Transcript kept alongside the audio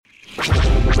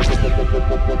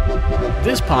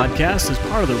This podcast is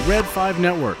part of the Red 5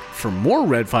 Network. For more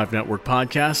Red 5 Network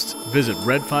podcasts, visit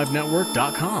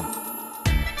red5network.com.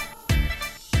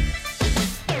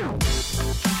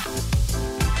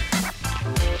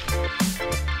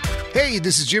 Hey,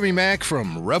 this is Jimmy Mack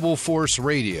from Rebel Force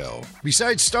Radio.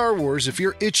 Besides Star Wars, if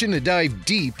you're itching to dive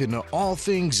deep into all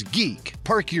things geek,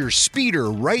 park your speeder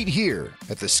right here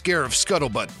at the Scarif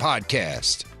Scuttlebutt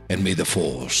podcast. And may the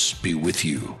Force be with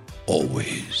you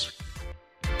always.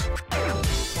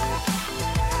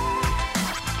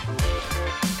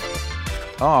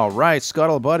 All right,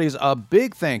 Scuttle Buddies, a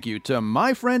big thank you to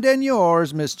my friend and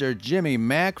yours, Mr. Jimmy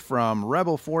Mack from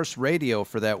Rebel Force Radio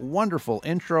for that wonderful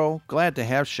intro. Glad to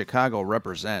have Chicago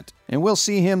represent. And we'll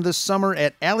see him this summer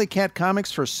at Alley Cat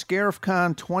Comics for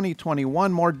ScarifCon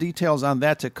 2021. More details on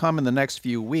that to come in the next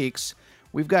few weeks.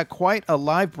 We've got quite a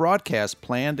live broadcast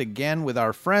planned again with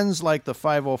our friends like the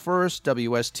 501st,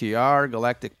 WSTR,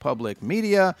 Galactic Public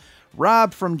Media,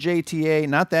 Rob from JTA,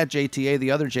 not that JTA,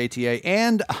 the other JTA,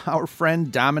 and our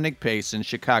friend Dominic Pace in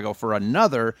Chicago for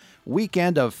another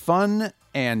weekend of fun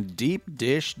and deep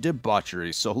dish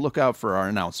debauchery. So look out for our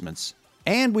announcements.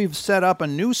 And we've set up a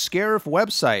new Scarif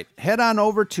website. Head on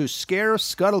over to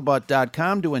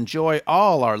scarifscuttlebutt.com to enjoy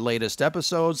all our latest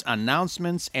episodes,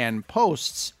 announcements, and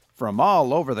posts from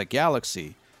all over the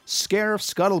galaxy.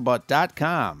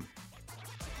 scarifscuttlebutt.com.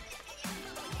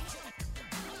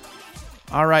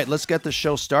 All right, let's get the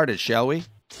show started, shall we?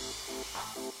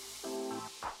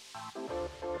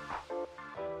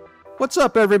 What's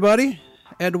up, everybody?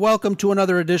 And welcome to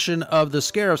another edition of the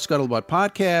Scarif Scuttlebutt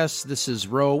podcast. This is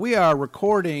Ro. We are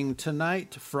recording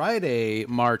tonight, Friday,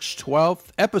 March 12th,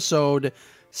 episode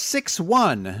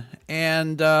 6-1.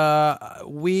 And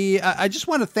I just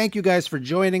want to thank you guys for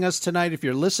joining us tonight if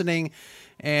you're listening.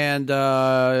 And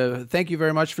thank you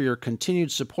very much for your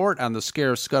continued support on the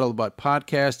Scarif Scuttlebutt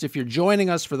podcast. If you're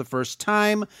joining us for the first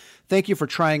time, thank you for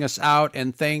trying us out,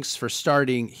 and thanks for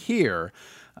starting here.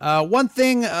 One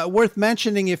thing worth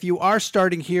mentioning, if you are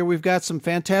starting here, we've got some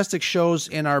fantastic shows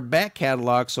in our back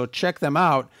catalog, so check them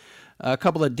out. A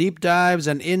couple of deep dives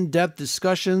and in-depth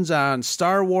discussions on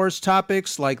Star Wars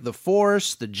topics like the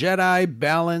Force, the Jedi,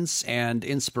 balance, and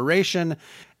inspiration.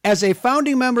 As a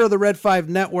founding member of the Red 5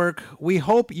 Network, we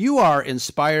hope you are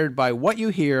inspired by what you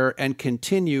hear and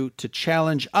continue to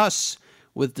challenge us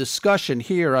with discussion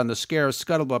here on the Scarif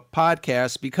Scuttlebutt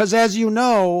podcast, because as you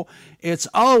know, it's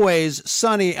always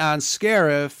sunny on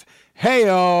Scarif.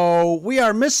 Heyo! We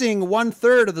are missing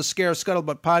 1/3 of the Scarif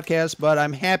Scuttlebutt podcast, but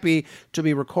I'm happy to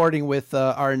be recording with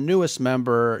our newest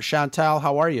member, Chantal.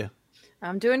 How are you?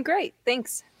 I'm doing great,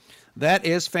 thanks. That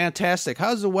is fantastic.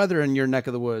 How's the weather in your neck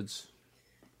of the woods?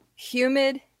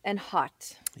 Humid and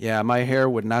hot. Yeah, my hair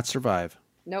would not survive.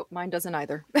 Nope, mine doesn't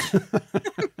either.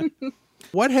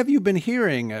 What have you been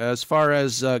hearing as far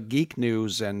as geek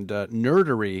news and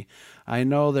nerdery? I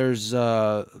know there's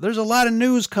a lot of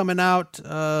news coming out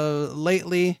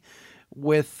lately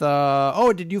with,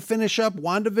 did you finish up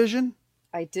WandaVision?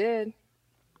 I did.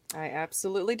 I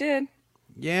absolutely did.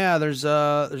 Yeah, there's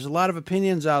a lot of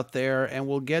opinions out there, and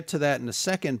we'll get to that in a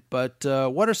second. But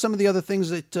what are some of the other things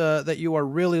that you are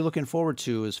really looking forward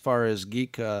to as far as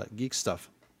geek stuff?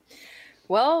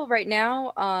 Well, right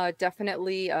now,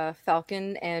 definitely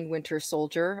Falcon and Winter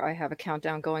Soldier. I have a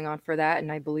countdown going on for that, and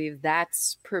I believe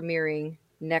that's premiering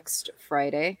next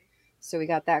Friday. So we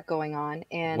got that going on.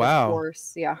 And wow. Of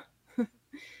course, yeah.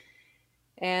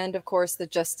 And of course, the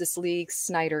Justice League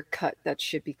Snyder Cut that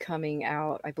should be coming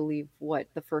out. I believe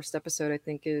the first episode I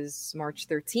think is March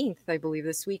 13th, I believe,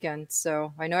 this weekend.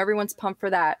 So I know everyone's pumped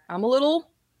for that. I'm a little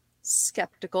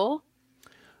skeptical,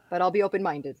 but I'll be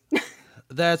open-minded.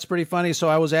 That's pretty funny. So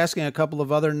I was asking a couple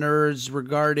of other nerds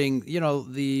regarding,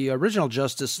 the original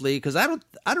Justice League, because I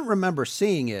don't remember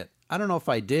seeing it. I don't know if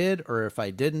I did or if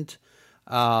I didn't.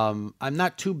 I'm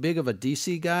not too big of a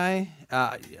DC guy.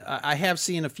 I have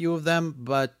seen a few of them,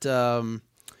 but I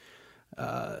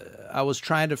was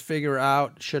trying to figure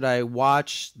out, should I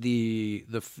watch the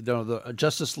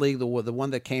Justice League, the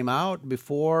one that came out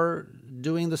before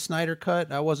doing the Snyder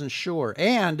Cut? I wasn't sure.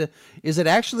 And is it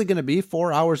actually going to be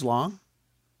 4 hours long?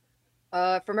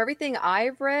 From everything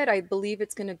I've read, I believe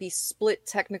it's going to be split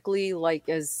technically like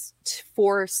as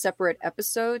 4 separate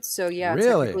episodes. So yeah,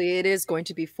 really? Technically it is going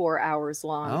to be 4 hours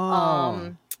long.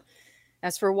 Oh.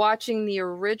 As for watching the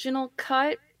original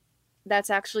cut, that's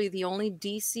actually the only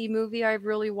DC movie I've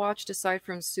really watched aside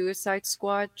from Suicide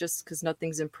Squad, just because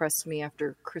nothing's impressed me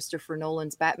after Christopher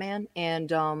Nolan's Batman.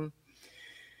 And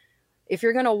if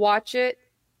you're going to watch it,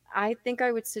 I think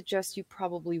I would suggest you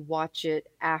probably watch it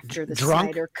after the Drunk?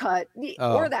 Snyder Cut.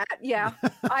 Oh. Or that, yeah.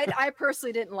 I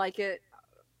personally didn't like it.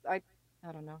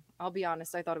 I don't know. I'll be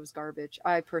honest. I thought it was garbage.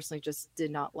 I personally just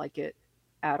did not like it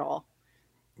at all.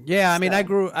 Yeah, I mean,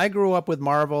 So, I grew up with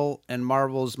Marvel, and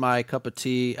Marvel's my cup of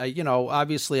tea.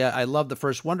 Obviously, I loved the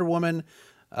first Wonder Woman.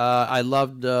 I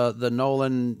loved the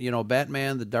Nolan,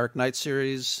 Batman, the Dark Knight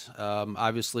series.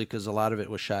 Obviously, because a lot of it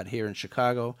was shot here in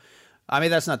Chicago. I mean,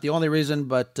 that's not the only reason,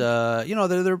 but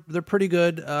they're pretty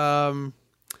good.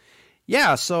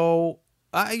 Yeah, so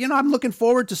I'm looking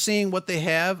forward to seeing what they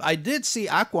have. I did see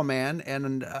Aquaman,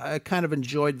 and I kind of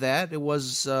enjoyed that. It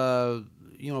was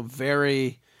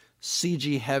very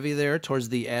CG heavy there towards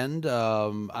the end.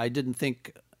 I didn't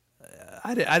think,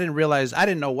 I didn't realize, I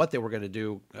didn't know what they were going to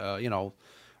do.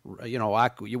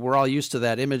 We're all used to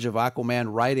that image of Aquaman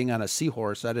riding on a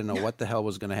seahorse. I didn't know what the hell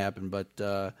was going to happen, but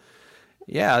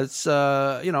yeah, it's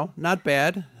not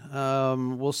bad.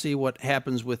 We'll see what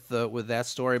happens with that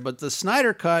story. But the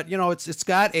Snyder Cut, it's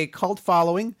got a cult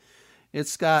following.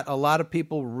 It's got a lot of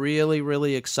people really,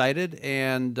 really excited,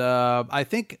 and I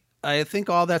think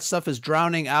all that stuff is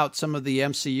drowning out some of the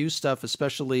MCU stuff,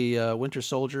 especially Winter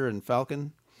Soldier and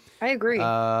Falcon. I agree.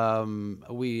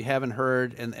 We haven't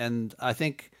heard, and I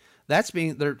think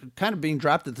they're kind of being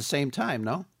dropped at the same time.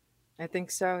 No, I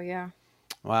think so. Yeah.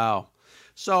 Wow.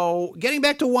 So getting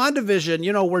back to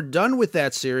WandaVision, we're done with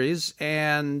that series.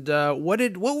 And what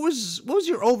was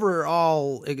your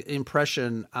overall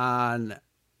impression on?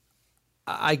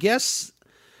 I guess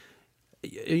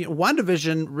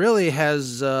WandaVision really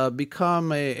has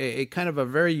become a kind of a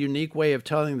very unique way of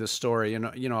telling the story.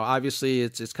 Obviously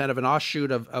it's kind of an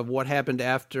offshoot of what happened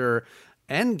after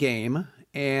Endgame,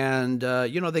 and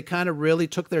they kind of really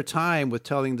took their time with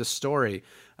telling the story.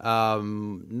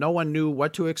 No one knew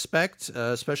what to expect,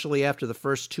 especially after the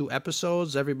first 2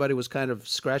 episodes. Everybody was kind of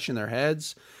scratching their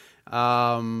heads.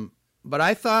 But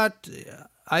I thought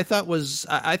it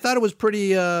was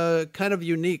pretty kind of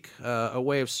unique, a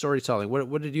way of storytelling.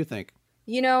 What did you think?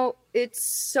 It's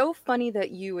so funny that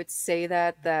you would say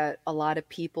that a lot of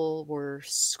people were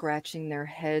scratching their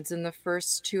heads in the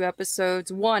first 2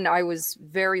 episodes. One, I was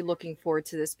very looking forward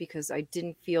to this because I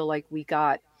didn't feel like we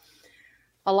got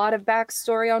a lot of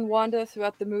backstory on Wanda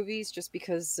throughout the movies just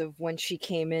because of when she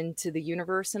came into the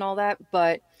universe and all that.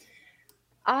 But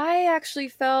I actually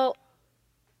felt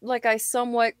like I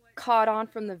somewhat caught on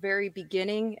from the very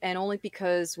beginning, and only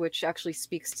because, which actually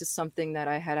speaks to something that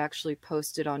I had actually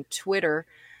posted on Twitter.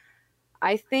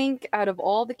 I think out of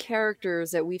all the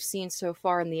characters that we've seen so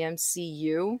far in the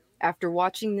MCU, after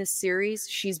watching this series,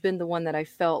 she's been the one that I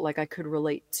felt like I could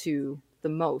relate to the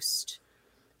most.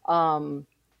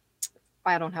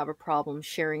 I don't have a problem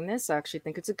sharing this. I actually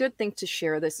think it's a good thing to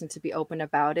share this and to be open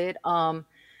about it. I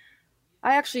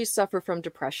actually suffer from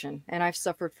depression, and I've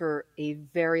suffered for a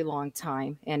very long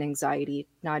time, and anxiety,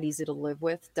 not easy to live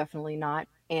with, definitely not.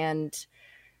 And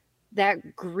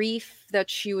that grief that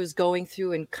she was going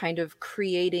through and kind of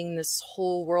creating this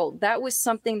whole world, that was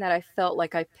something that I felt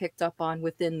like I picked up on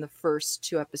within the first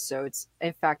 2 episodes.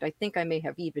 In fact, I think I may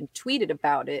have even tweeted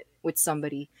about it with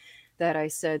somebody, that I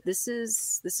said, this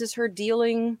is her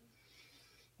dealing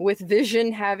with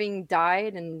Vision having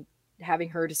died and having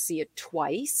her to see it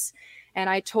twice. And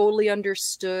I totally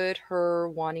understood her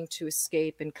wanting to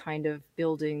escape and kind of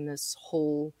building this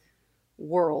whole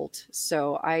world.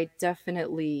 So I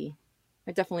definitely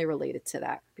related to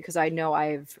that, because I know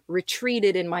I've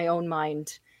retreated in my own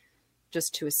mind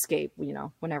just to escape,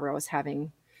 whenever I was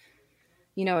having,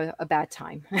 a bad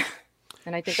time.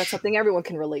 And I think that's something everyone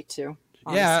can relate to.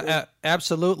 Honestly. Yeah,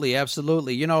 absolutely.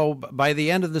 By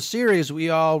the end of the series, we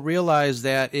all realized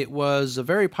that it was a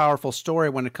very powerful story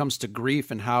when it comes to grief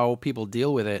and how people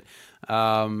deal with it.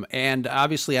 And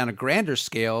obviously on a grander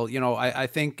scale, I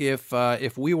think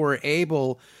if we were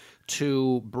able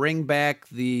to bring back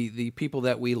the people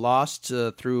that we lost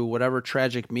through whatever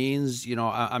tragic means,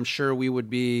 I'm sure we would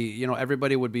be,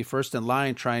 everybody would be first in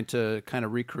line trying to kind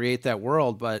of recreate that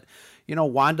world. But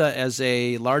Wanda, as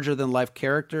a larger-than-life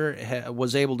character,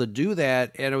 was able to do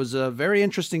that, and it was a very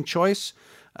interesting choice,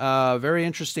 very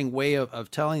interesting way of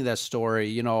telling that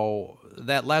story.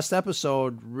 That last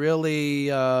episode really,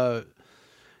 it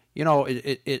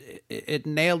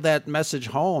nailed that message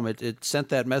home. It sent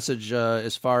that message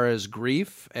as far as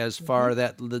grief, as far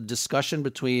that the discussion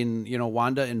between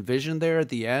Wanda and Vision there at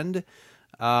the end.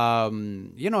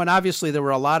 And obviously there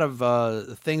were a lot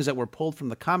of things that were pulled from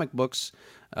the comic books.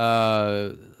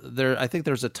 I think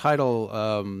there's a title,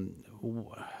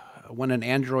 When an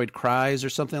Android Cries, or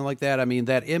something like that. I mean,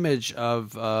 that image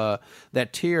of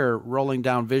that tear rolling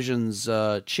down Vision's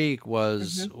cheek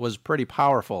was pretty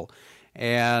powerful.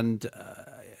 And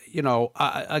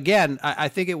I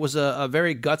think it was a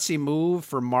very gutsy move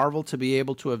for Marvel to be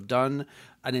able to have done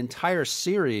an entire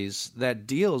series that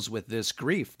deals with this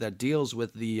grief, that deals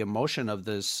with the emotion of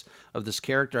this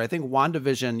character. I think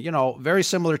WandaVision, very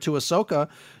similar to Ahsoka.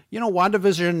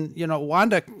 WandaVision,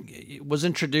 Wanda was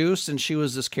introduced and she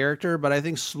was this character, but I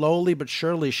think slowly but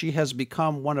surely she has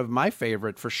become one of my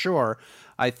favorite for sure.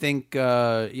 I think,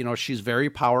 she's very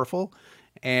powerful.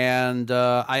 And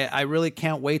I really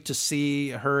can't wait to see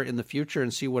her in the future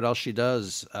and see what else she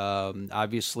does.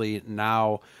 Obviously,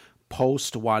 now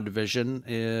post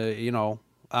WandaVision,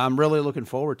 I'm really looking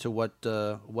forward to what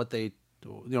they,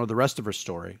 the rest of her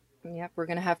story. Yep, we're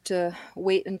gonna have to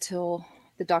wait until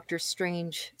the Doctor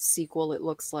Strange sequel. It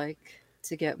looks like,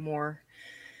 to get more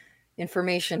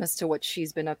information as to what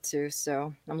she's been up to.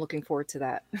 So I'm looking forward to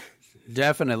that.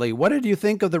 Definitely. What did you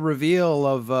think of the reveal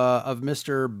of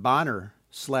Mr. Bonner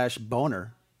 /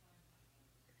 Boner?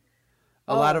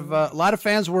 A lot of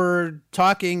fans were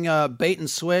talking bait and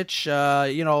switch.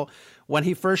 When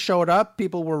he first showed up,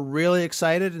 people were really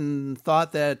excited and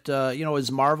thought that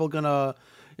is Marvel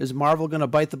gonna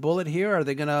bite the bullet here? Are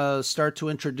they gonna start to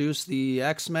introduce the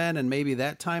X-Men and maybe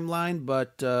that timeline?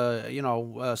 But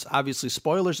obviously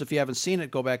spoilers if you haven't seen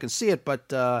it, go back and see it. But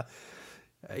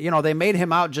they made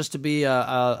him out just to be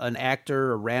an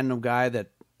actor, a random guy that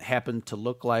happened to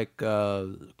look like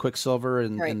Quicksilver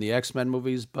in the X-Men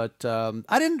movies. But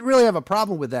I didn't really have a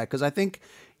problem with that, because I think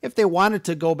if they wanted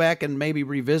to go back and maybe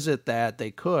revisit that,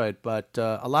 they could. But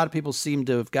a lot of people seem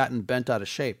to have gotten bent out of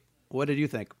shape. What did you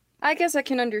think? I guess I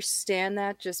can understand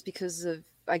that, just because of,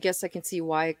 I guess I can see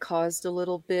why it caused a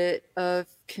little bit of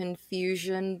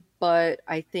confusion. But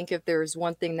I think if there's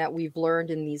one thing that we've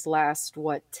learned in these last,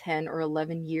 10 or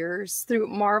 11 years through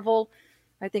Marvel,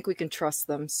 I think we can trust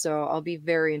them. So I'll be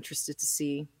very interested to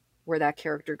see where that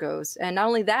character goes. And not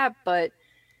only that, but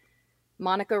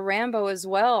Monica Rambeau as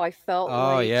well. I felt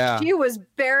she was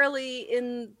barely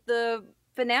in the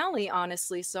finale,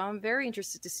 honestly. So I'm very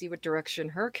interested to see what direction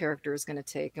her character is going to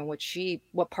take and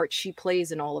what part she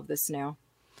plays in all of this now.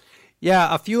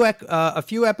 Yeah, a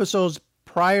few episodes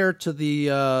prior to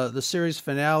the series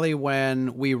finale,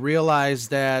 when we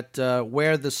realized that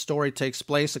where the story takes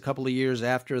place a couple of years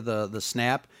after the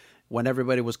snap, when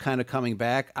everybody was kind of coming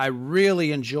back, I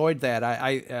really enjoyed that.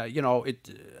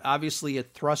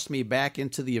 It thrust me back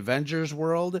into the Avengers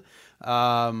world.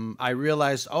 I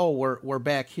realized, we're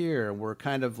back here. We're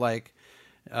kind of like,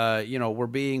 we're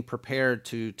being prepared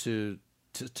to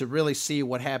really see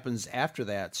what happens after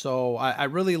that. So I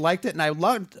really liked it, and I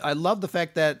loved the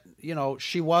fact that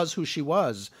she was who she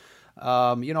was,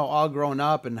 all grown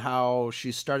up, and how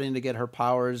she's starting to get her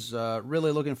powers.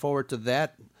 Really looking forward to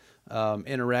that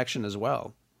interaction as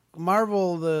well.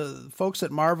 Marvel, the folks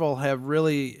at Marvel have it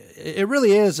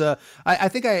really is I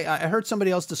think I heard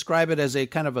somebody else describe it as a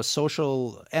kind of a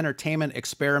social entertainment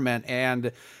experiment,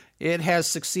 and it has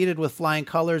succeeded with flying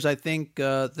colors. I think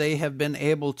they have been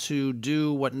able to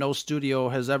do what no studio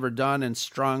has ever done, and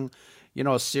strung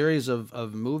a series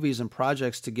of movies and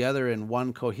projects together in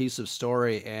one cohesive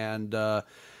story. And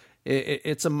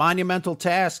it's a monumental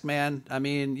task, man. I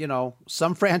mean,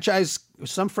 some franchises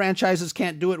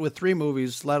can't do it with 3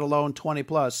 movies, let alone 20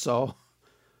 plus. So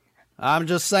I'm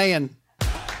just saying.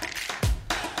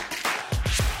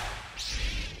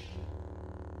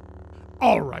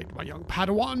 All right, my young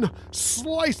Padawan,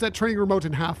 slice that training remote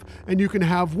in half, and you can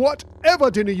have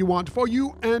whatever dinner you want for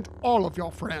you and all of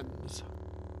your friends.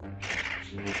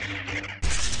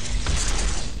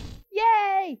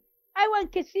 Yay! I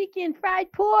want Kashyyykian and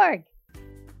fried pork!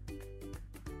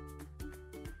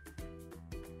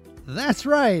 That's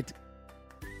right.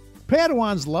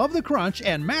 Padawans love the crunch,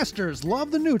 and Masters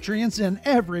love the nutrients in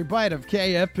every bite of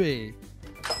KFP.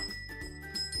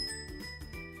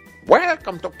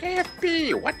 Welcome to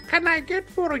KFP. What can I get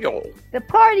for you? The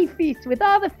party feast with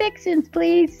all the fixins,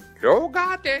 please. You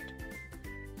got it.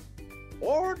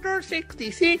 Order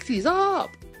 66 is up.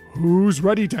 Who's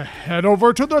ready to head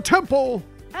over to the temple?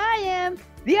 I am.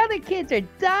 The other kids are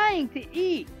dying to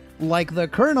eat. Like the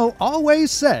Colonel always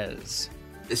says.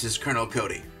 This is Colonel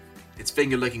Cody. It's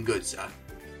finger looking good, sir.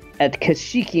 At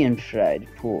Kashyyykian fried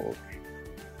pork,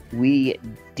 we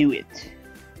do it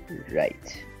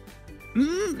right.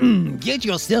 Get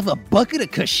yourself a bucket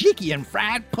of Kashyyykian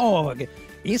fried pork.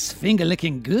 It's finger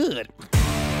licking good.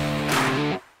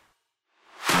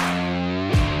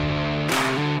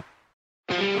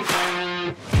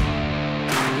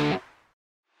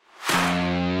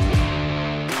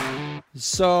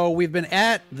 So we've been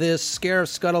at this Scare of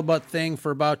Scuttlebutt thing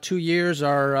for about 2 years.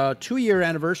 Our 2-year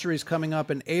anniversary is coming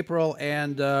up in April,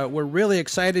 and we're really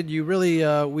excited.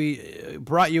 We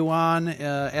brought you on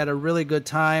at a really good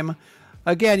time.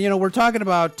 Again, we're talking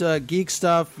about geek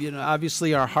stuff.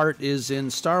 Obviously our heart is in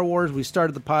Star Wars. We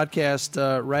started the podcast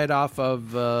right off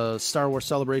of Star Wars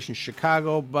Celebration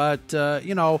Chicago. But,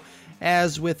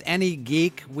 as with any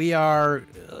geek, we are,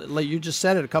 like you just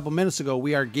said it a couple minutes ago,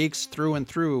 we are geeks through and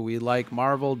through. We like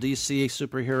Marvel, DC,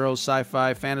 superheroes,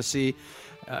 sci-fi, fantasy,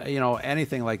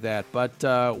 anything like that. But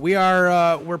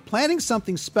we're planning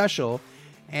something special.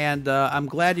 And I'm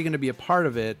glad you're going to be a part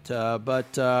of it.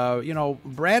 But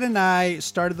Brad and I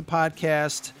started the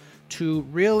podcast to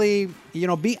really,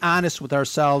 be honest with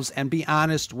ourselves and be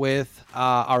honest with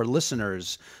our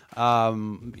listeners,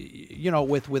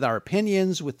 with our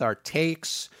opinions, with our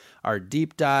takes, our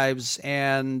deep dives.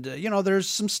 And, there's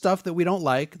some stuff that we don't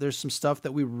like. There's some stuff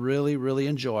that we really, really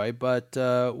enjoy. But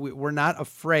we're not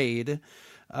afraid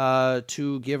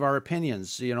to give our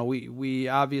opinions. We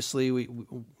obviously,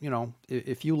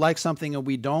 if you like something and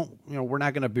we don't, we're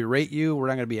not going to berate you. We're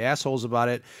not going to be assholes about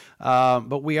it.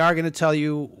 But we are going to tell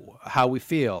you how we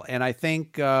feel. And I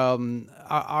think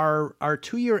our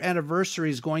 2-year anniversary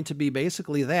is going to be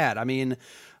basically that. I mean,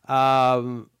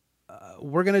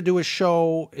 we're going to do a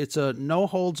show. It's a no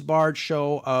holds barred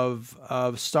show of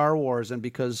Star Wars. And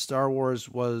because Star Wars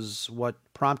was what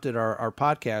prompted our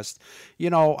podcast,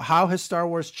 how has Star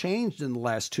Wars changed in the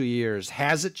last 2 years?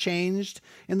 Has it changed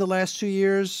in the last 2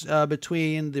 years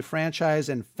between the franchise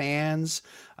and fans?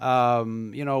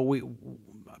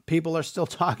 People are still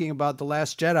talking about The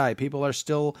Last Jedi. People are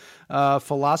still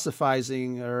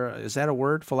philosophizing, or is that a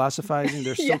word? Philosophizing?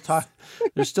 They're still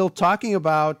they're still talking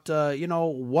about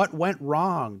what went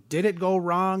wrong. Did it go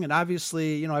wrong? And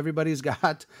obviously, everybody's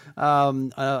got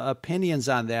opinions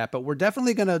on that. But we're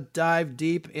definitely going to dive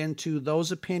deep into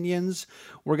those opinions.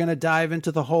 We're going to dive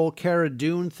into the whole Cara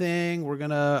Dune thing. We're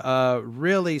going to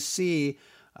really see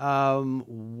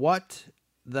what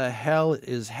the hell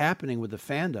is happening with the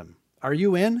fandom. Are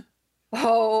you in?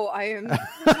 Oh, I am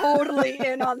totally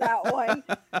in on that one.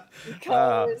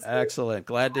 Because excellent.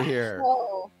 Glad to hear.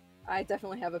 Oh, I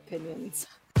definitely have opinions.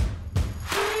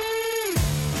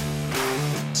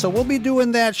 So we'll be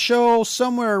doing that show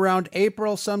somewhere around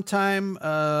April sometime.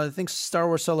 I think Star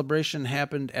Wars Celebration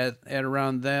happened at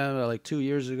around then, like 2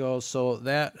 years ago. So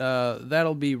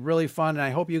that'll be really fun. And I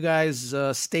hope you guys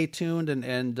stay tuned,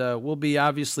 and we'll be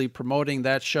obviously promoting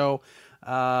that show.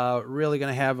 Really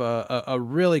going to have a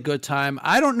really good time.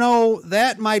 I don't know.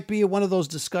 That might be one of those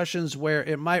discussions where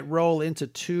it might roll into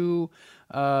two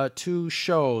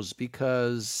shows,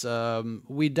 because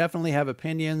we definitely have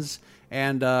opinions,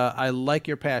 and I like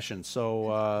your passion.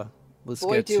 So let's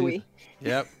Boy, get do to. we.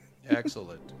 Yep,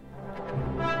 excellent.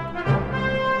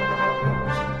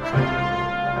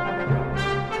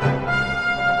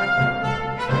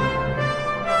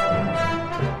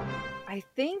 I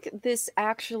think this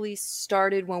actually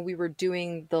started when we were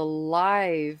doing the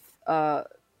live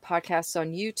podcasts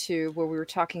on YouTube, where we were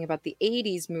talking about the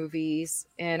 80s movies.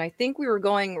 And I think we were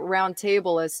going round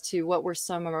table as to what were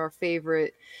some of our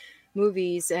favorite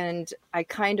movies. And I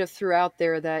kind of threw out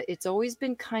there that it's always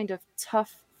been kind of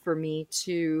tough for me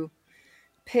to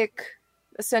pick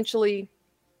essentially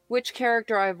which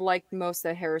character I've liked most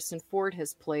that Harrison Ford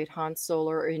has played, Han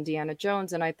Solo or Indiana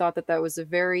Jones. And I thought that that was a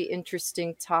very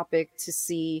interesting topic to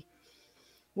see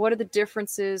what are the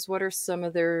differences, what are some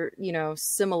of their,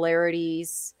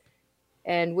 similarities,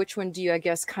 and which one do you, I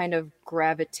guess, kind of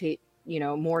gravitate,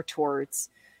 more towards.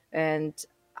 And,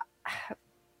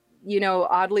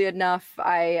 oddly enough,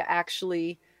 I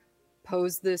actually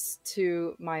posed this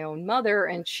to my own mother,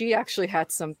 and she actually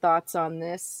had some thoughts on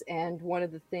this. And one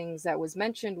of the things that was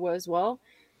mentioned was, well,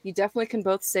 you definitely can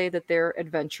both say that they're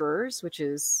adventurers, which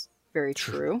is very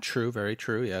true. True, very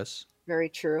true, yes. Very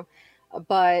true.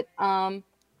 But I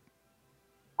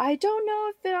don't know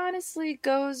if it honestly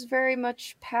goes very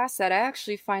much past that. I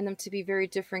actually find them to be very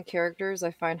different characters.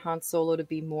 I find Han Solo to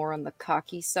be more on the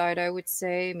cocky side, I would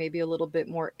say, maybe a little bit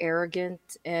more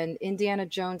arrogant. And Indiana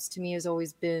Jones to me has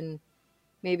always been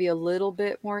maybe a little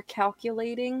bit more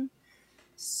calculating.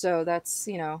 So that's,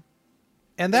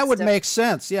 And that would make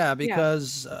sense, yeah,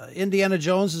 because Indiana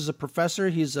Jones is a professor.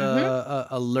 He's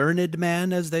a learned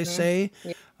man, as they say.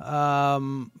 Yeah.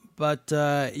 But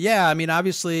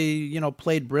obviously,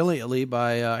 played brilliantly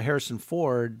by Harrison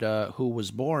Ford, who was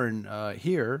born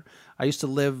here. I used to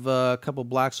live a couple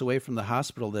blocks away from the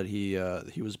hospital that he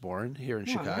was born here in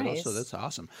Chicago. Nice. So that's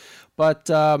awesome. But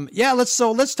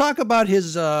let's talk about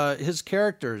his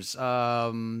characters.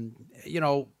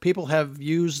 People have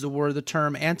used the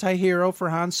term anti-hero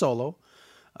for Han Solo.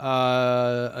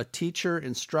 a teacher,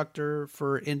 instructor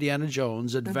for Indiana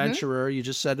Jones, adventurer. You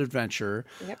just said adventurer.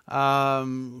 Yep.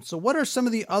 So what are some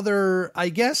of the other, I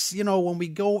guess, when we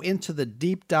go into the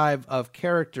deep dive of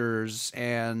characters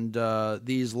and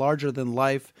these larger than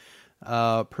life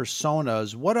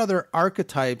personas, what other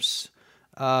archetypes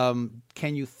can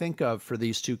you think of for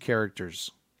these two characters?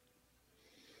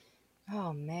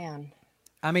 Oh, man.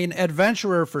 I mean,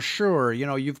 adventurer for sure.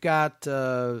 You've got,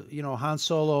 Han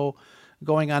Solo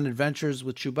going on adventures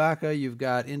with Chewbacca. You've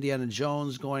got Indiana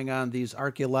Jones going on these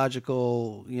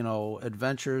archaeological,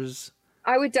 adventures.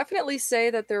 I would definitely say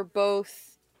that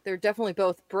they're definitely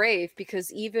both brave,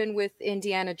 because even with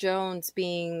Indiana Jones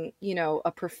being,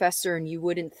 a professor, and you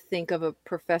wouldn't think of a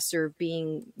professor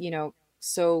being,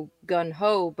 so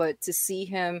gung-ho, but to see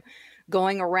him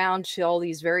going around to all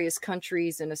these various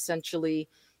countries and essentially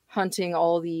hunting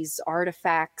all these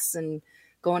artifacts and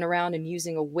going around and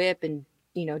using a whip and,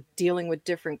 dealing with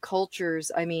different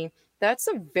cultures. I mean, that's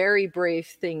a very brave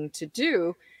thing to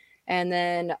do. And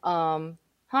then Han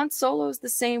Solo's the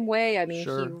same way. I mean,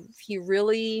 Sure. he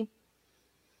really,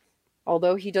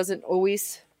 although he doesn't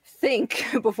always think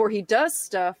before he does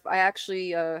stuff, I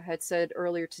actually had said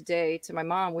earlier today to my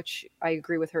mom, which I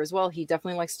agree with her as well, he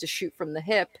definitely likes to shoot from the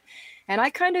hip. And I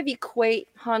kind of equate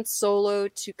Han Solo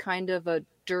to kind of a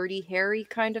Dirty Harry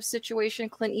kind of situation.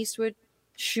 Clint Eastwood,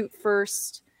 shoot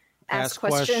first, ask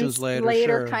questions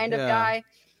later sure. kind of Yeah. guy.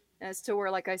 As to where,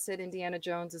 like I said, Indiana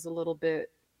Jones is a little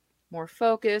bit more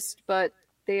focused, but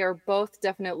they are both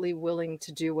definitely willing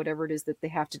to do whatever it is that they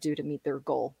have to do to meet their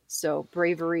goal. So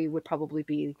bravery would probably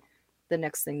be the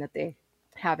next thing that they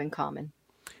have in common.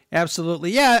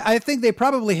 Absolutely. Yeah, I think they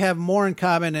probably have more in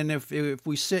common. And if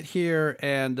we sit here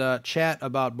and chat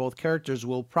about both characters,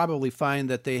 we'll probably find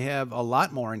that they have a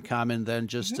lot more in common than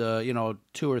just, 2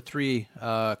 or 3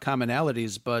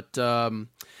 commonalities. But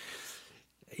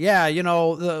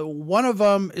one of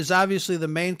them is obviously the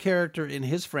main character in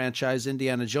his franchise,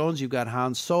 Indiana Jones. You've got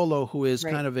Han Solo, who is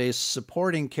kind of a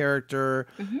supporting character,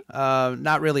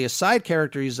 not really a side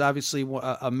character. He's obviously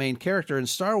a main character in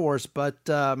Star Wars. But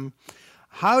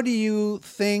how do you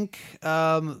think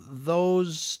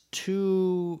those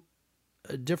two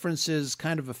differences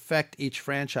kind of affect each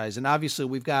franchise? And obviously,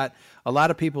 we've got a lot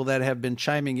of people that have been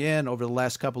chiming in over the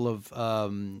last couple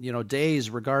of days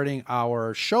regarding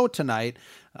our show tonight.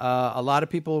 A lot of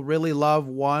people really love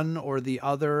one or the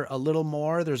other a little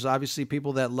more. There's obviously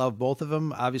people that love both of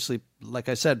them. Obviously, like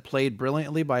I said, played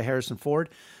brilliantly by Harrison Ford.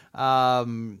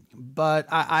 But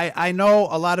I know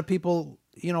a lot of people,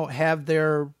 have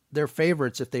their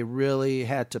favorites if they really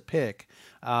had to pick,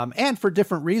 and for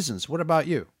different reasons. What about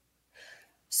you?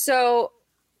 So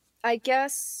I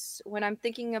guess when I'm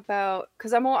thinking about,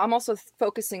 because I'm also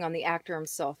focusing on the actor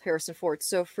himself, Harrison Ford.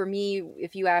 So for me,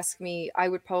 if you ask me, I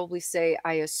would probably say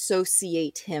I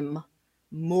associate him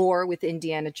more with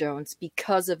Indiana Jones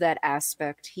because of that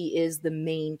aspect. He is the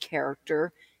main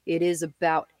character. It is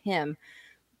about him.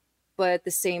 But at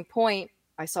the same point,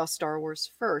 I saw Star Wars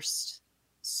first.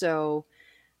 So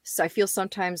I feel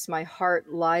sometimes my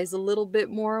heart lies a little bit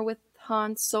more with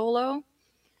Han Solo.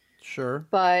 Sure.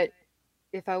 But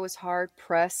if I was hard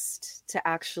pressed to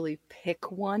actually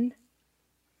pick one,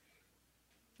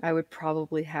 I would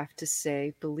probably have to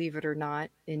say, believe it or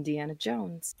not, Indiana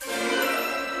Jones.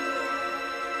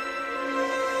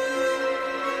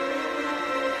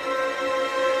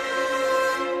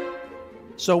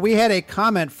 So we had a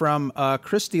comment from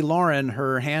Christy Lauren.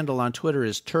 Her handle on Twitter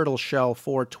is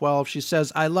TurtleShell412. She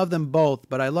says, I love them both,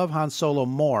 but I love Han Solo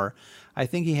more. I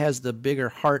think he has the bigger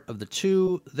heart of the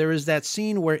two. There is that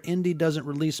scene where Indy doesn't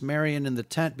release Marion in the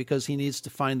tent because he needs to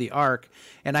find the Ark.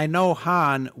 And I know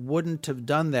Han wouldn't have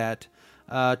done that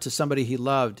to somebody he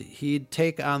loved. He'd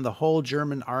take on the whole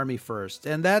German army first.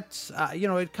 And that's,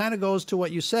 it kind of goes to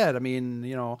what you said. I mean,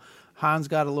 Han's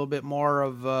got a little bit more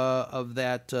of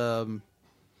that, the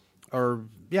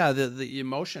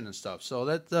emotion and stuff. So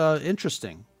that's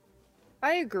interesting.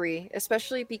 I agree,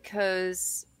 especially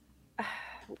because,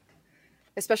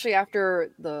 especially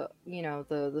after the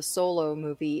Solo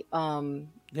movie,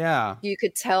 you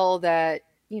could tell that,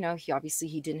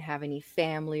 he didn't have any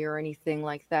family or anything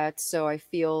like that. So I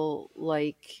feel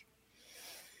like,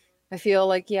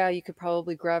 you could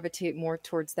probably gravitate more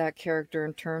towards that character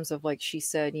in terms of, like she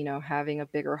said, having a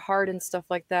bigger heart and stuff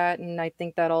like that. And I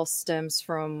think that all stems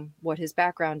from what his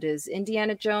background is.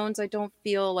 Indiana Jones, I don't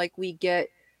feel like we get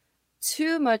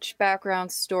too much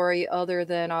background story other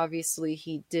than obviously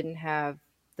he didn't have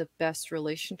the best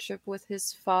relationship with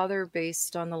his father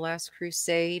based on The Last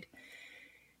Crusade.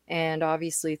 and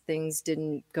obviously things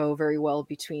didn't go very well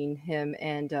between him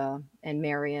and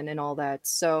Marion and all that.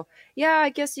 So yeah, I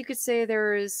guess you could say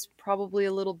there is probably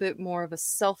a little bit more of a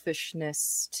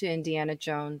selfishness to Indiana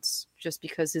Jones, just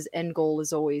because his end goal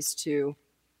is always to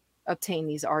obtain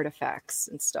these artifacts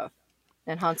and stuff.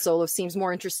 And Han Solo seems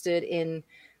more interested in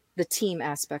the team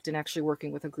aspect and actually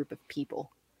working with a group of people.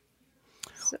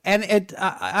 So. And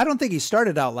I don't think he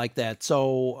started out like that.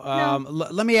 So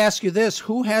let me ask you this: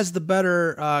 who has the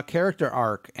better character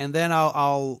arc? And then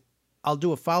I'll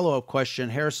do a follow-up question.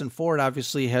 Harrison Ford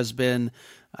obviously has been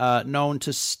known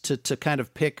to kind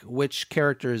of pick which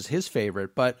character is his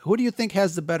favorite, but who do you think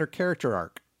has the better character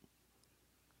arc?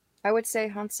 I would say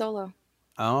Han Solo.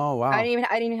 Oh wow! I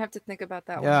didn't even have to think about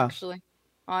that one, actually,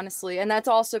 honestly. And that's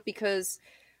also because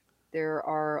there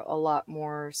are a lot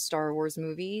more Star Wars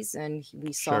movies, and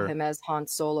we saw him as Han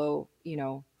Solo,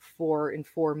 4 in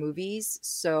 4 movies.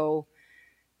 So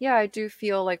yeah, I do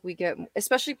feel like we get,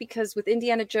 especially because with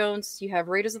Indiana Jones, you have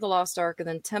Raiders of the Lost Ark, and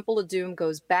then Temple of Doom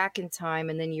goes back in time,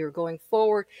 and then you're going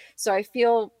forward. So I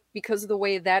feel because of the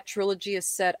way that trilogy is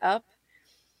set up,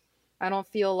 I don't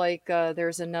feel like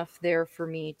there's enough there for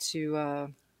me to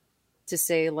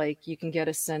say like you can get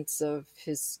a sense of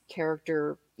his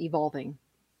character evolving.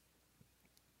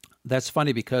 That's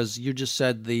funny because you just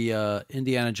said the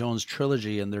Indiana Jones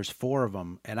trilogy, and there's 4 of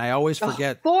them, and I always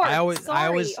forget. 4. I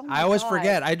always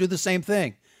forget. I do the same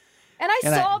thing. And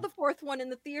I saw the 4th one in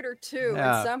the theater too,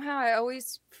 Yeah. and somehow I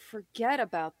always forget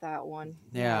about that one.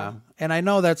 Yeah, and I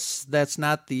know that's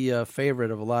not the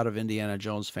favorite of a lot of Indiana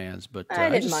Jones fans, but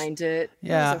I didn't mind it.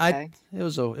 Yeah, it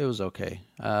was okay. it was okay.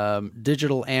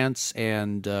 Digital ants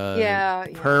and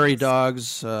prairie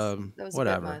dogs, that was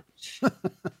whatever. A bit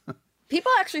much.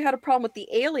 People actually had a problem with the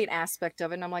alien aspect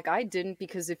of it, and I'm like, I didn't,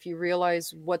 because if you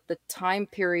realize what the time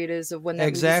period is of when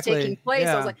that movie is taking place,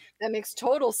 I was like, that makes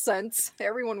total sense.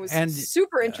 Everyone was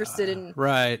super interested in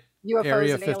right. UFOs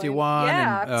Area and 51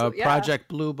 and yeah. Project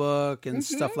Blue Book and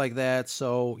stuff like that.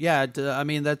 So yeah, I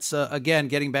mean, that's again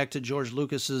getting back to George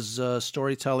Lucas's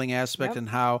storytelling aspect and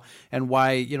how and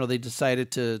why they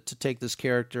decided to take this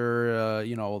character,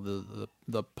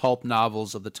 the pulp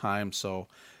novels of the time. So.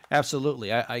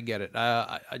 Absolutely. I get it.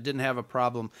 I didn't have a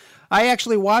problem. I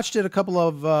actually watched it a couple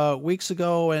of weeks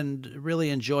ago and really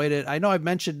enjoyed it. I know I've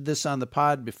mentioned this on the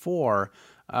pod before.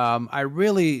 I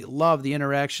really love the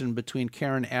interaction between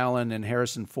Karen Allen and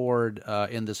Harrison Ford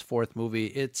in this 4th movie.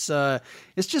 It's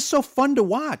just so fun to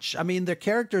watch. I mean, the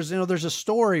characters, there's a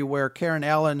story where Karen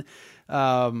Allen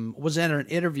was in an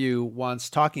interview once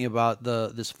talking about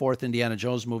this 4th Indiana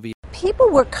Jones movie.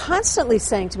 People were constantly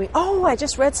saying to me, oh, I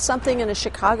just read something in a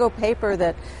Chicago paper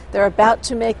that they're about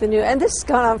to make the new, and this has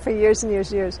gone on for years and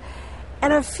years and years.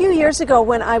 And a few years ago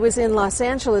when I was in Los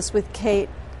Angeles with Kate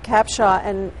Capshaw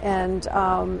and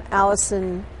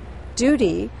Allison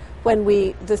Duty, when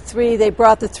they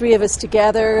brought the 3 of us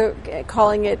together,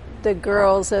 calling it the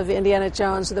Girls of Indiana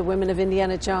Jones or the Women of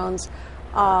Indiana Jones,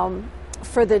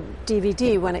 for the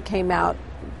DVD when it came out,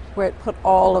 where it put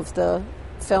all of the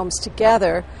films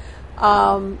together.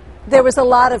 There was a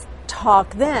lot of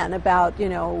talk then about,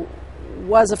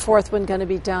 was a 4th one going to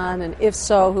be done, and if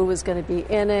so, who was going to be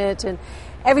in it, and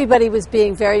everybody was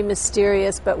being very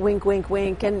mysterious, but wink, wink,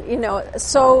 wink, and,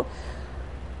 so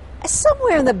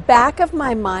somewhere in the back of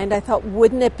my mind, I thought,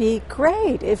 wouldn't it be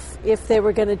great if they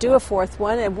were going to do a 4th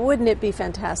one, and wouldn't it be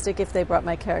fantastic if they brought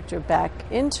my character back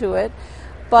into it?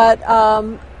 But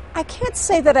I can't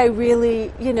say that I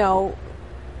really,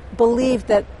 believed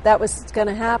that was going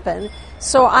to happen.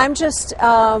 So I'm just,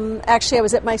 actually I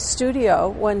was at my studio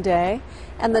one day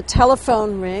and the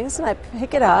telephone rings and I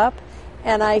pick it up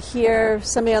and I hear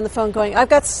somebody on the phone going, I've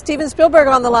got Steven Spielberg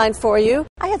on the line for you.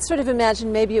 I had sort of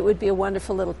imagined maybe it would be a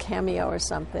wonderful little cameo or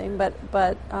something, but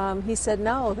he said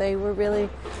no, they were really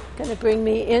going to bring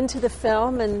me into the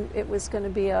film and it was going to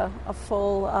be a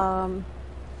full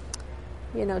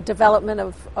development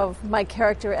of my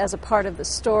character as a part of the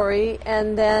story.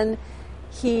 And then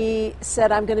he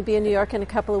said, I'm going to be in New York in a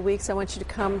couple of weeks. I want you to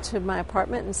come to my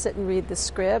apartment and sit and read the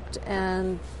script.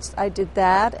 And I did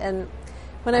that. And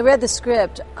when I read the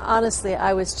script, honestly,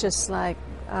 I was just like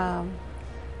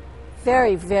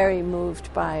very, very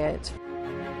moved by it.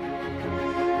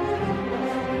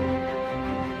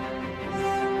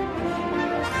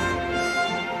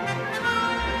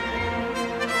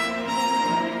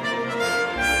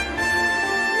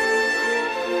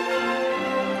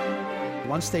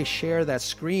 Once they share that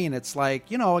screen, it's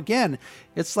like, again,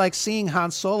 it's like seeing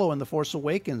Han Solo in The Force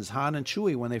Awakens, Han and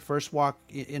Chewie, when they first walk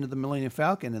into the Millennium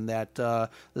Falcon in that the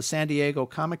San Diego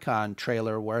Comic-Con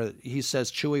trailer where he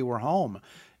says, Chewie, we're home.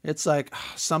 It's like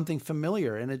something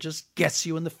familiar, and it just gets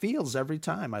you in the feels every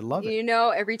time. I love it. You know,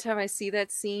 every time I see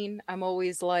that scene, I'm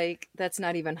always like, that's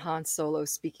not even Han Solo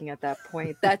speaking at that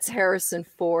point. That's Harrison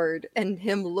Ford and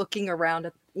him looking around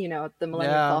at, at the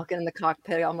Millennium Falcon in the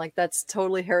cockpit. I'm like, that's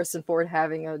totally Harrison Ford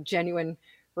having a genuine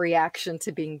reaction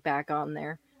to being back on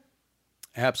there.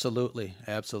 Absolutely.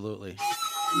 Absolutely.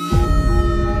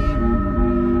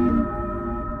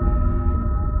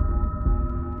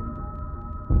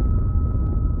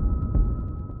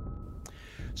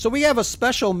 So we have a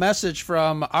special message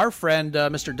from our friend,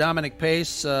 Mr. Dominic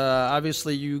Pace.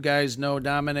 Obviously, you guys know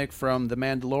Dominic from The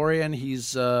Mandalorian.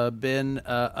 He's been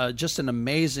just an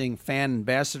amazing fan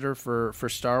ambassador for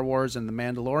Star Wars and The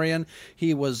Mandalorian.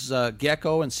 He was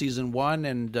Gecko in Season 1,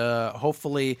 and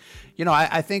hopefully,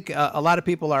 I think a lot of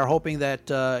people are hoping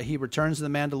that he returns to The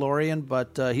Mandalorian,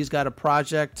 but he's got a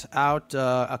project out,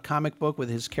 a comic book with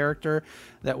his character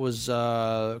that was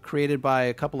created by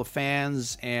a couple of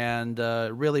fans and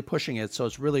really pushing it. So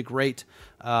it's really great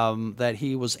that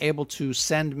he was able to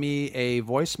send me a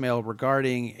voicemail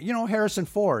regarding, Harrison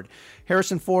Ford.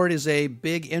 Harrison Ford is a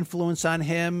big influence on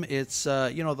him. It's,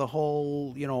 the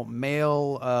whole,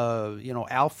 male,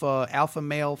 alpha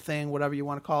male thing, whatever you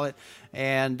want to call it.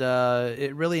 And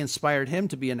it really inspired him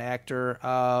to be an actor.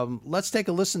 Let's take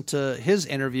a listen to his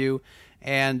interview,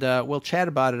 and we'll chat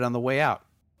about it on the way out.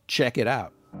 Check it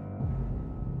out.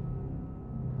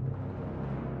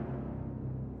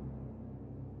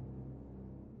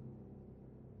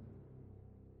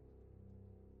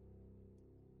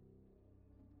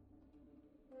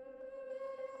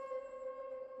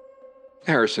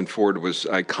 Harrison Ford was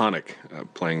iconic,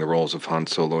 playing the roles of Han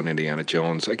Solo and Indiana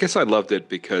Jones. I guess I loved it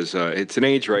because it's an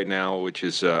age right now which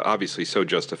is obviously so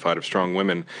justified of strong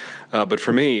women. But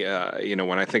for me,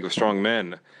 when I think of strong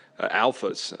men,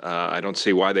 alphas, I don't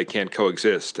see why they can't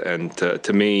coexist. And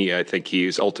to me, I think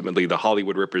he's ultimately the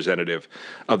Hollywood representative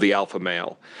of the alpha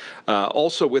male.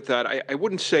 Also with that, I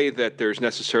wouldn't say that there's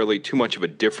necessarily too much of a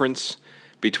difference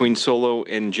between Solo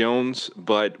and Jones,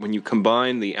 but when you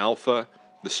combine the alpha,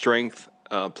 the strength,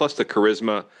 plus the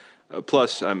charisma,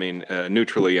 plus,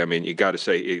 neutrally, you got to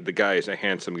say the guy is a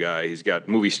handsome guy. He's got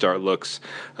movie star looks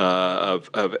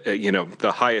of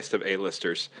the highest of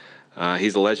A-listers.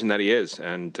 He's the legend that he is,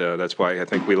 and that's why I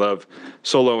think we love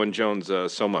Solo and Jones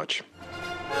so much.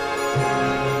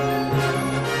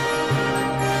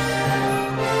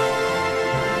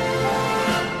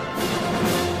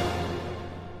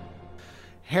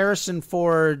 Harrison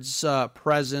Ford's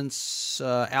presence,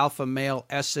 alpha male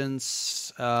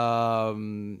essence,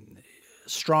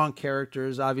 strong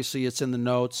characters. Obviously, it's in the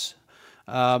notes.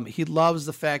 He loves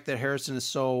the fact that Harrison is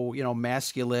so,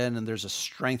 masculine, and there's a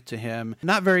strength to him.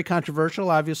 Not very controversial,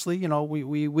 obviously.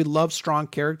 We love strong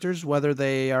characters, whether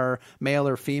they are male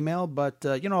or female. But,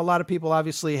 a lot of people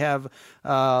obviously have,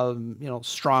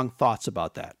 strong thoughts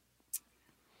about that.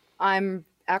 I'm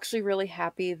actually really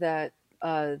happy that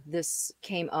this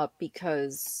came up,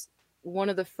 because one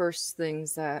of the first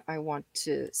things that I want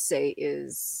to say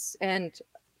is, and,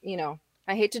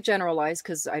 I hate to generalize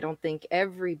because I don't think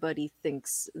everybody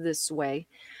thinks this way,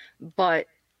 but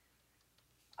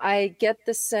I get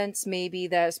the sense maybe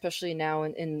that, especially now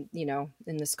in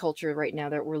this culture right now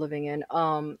that we're living in,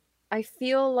 I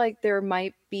feel like there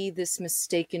might be this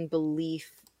mistaken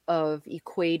belief of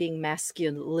equating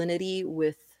masculinity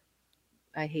with,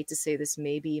 I hate to say this,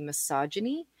 maybe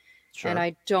misogyny. Sure. And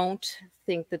I don't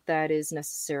think that that is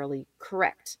necessarily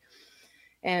correct.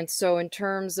 And so in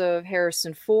terms of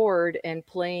Harrison Ford and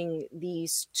playing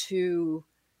these two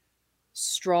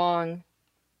strong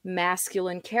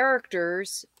masculine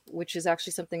characters, which is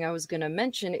actually something I was going to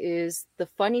mention, is the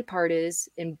funny part is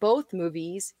in both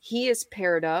movies, he is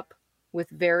paired up with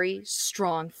very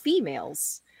strong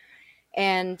females.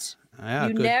 And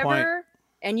you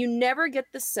never get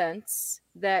the sense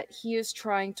that he is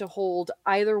trying to hold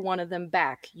either one of them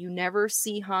back. You never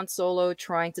see Han Solo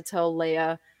trying to tell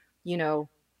Leia,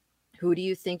 who do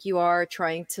you think you are,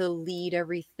 trying to lead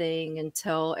everything and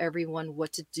tell everyone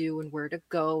what to do and where to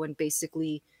go, and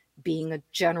basically being a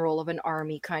general of an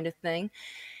army kind of thing.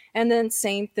 And then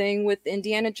same thing with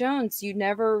Indiana Jones. You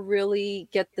never really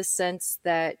get the sense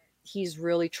that he's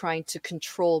really trying to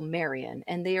control Marion.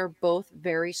 And they are both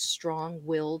very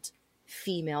strong-willed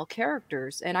female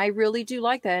characters. And I really do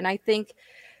like that. And I think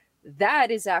that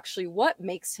is actually what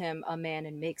makes him a man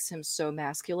and makes him so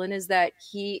masculine, is that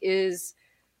he is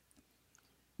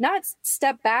not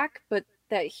step back, but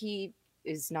that he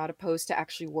is not opposed to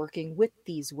actually working with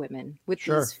these women, with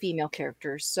Sure. these female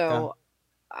characters. So,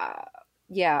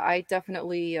 I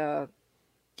definitely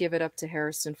give it up to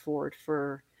Harrison Ford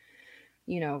for,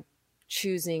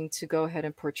 choosing to go ahead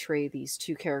and portray these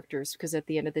two characters, because at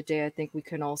the end of the day, I think we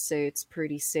can all say it's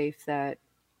pretty safe that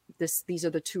these are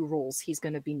the two roles he's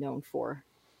going to be known for.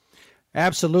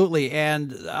 Absolutely,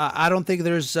 and I don't think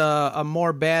there's a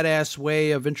more badass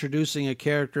way of introducing a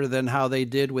character than how they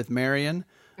did with Marion.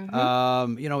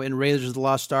 Mm-hmm. In Raiders of the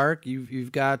Lost Ark,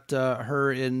 you've got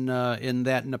her in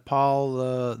that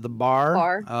Nepal the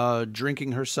bar.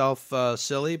 Drinking herself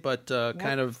silly, but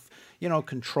kind of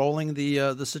controlling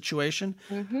the situation.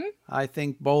 Mm-hmm. I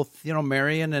think both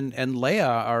Marion and Leia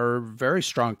are very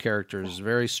strong characters,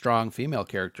 very strong female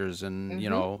characters, and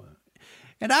Mm-hmm.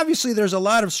 And obviously, there's a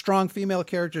lot of strong female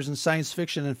characters in science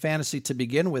fiction and fantasy to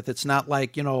begin with. It's not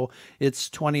like, it's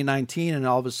 2019 and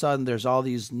all of a sudden there's all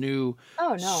these new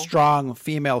strong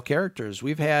female characters.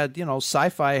 We've had,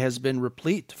 sci-fi has been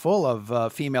replete full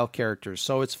of female characters.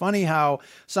 So it's funny how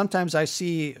sometimes I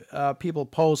see people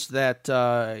post that,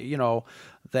 oh,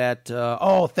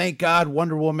 thank God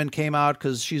Wonder Woman came out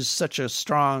because she's such a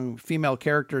strong female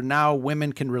character. Now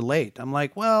women can relate. I'm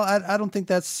like, well, I don't think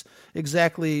that's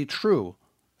exactly true.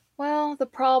 Well, the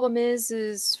problem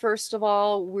is first of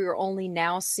all, we're only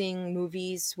now seeing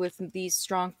movies with these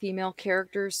strong female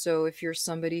characters. So if you're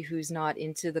somebody who's not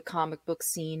into the comic book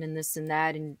scene and this and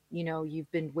that, and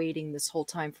you've been waiting this whole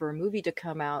time for a movie to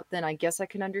come out, then I guess I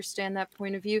can understand that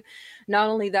point of view. Not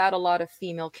only that, a lot of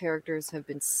female characters have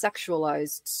been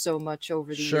sexualized so much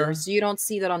over the years. So you don't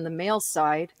see that on the male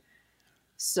side.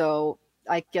 So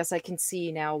I guess I can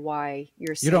see now why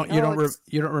you're saying you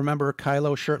don't remember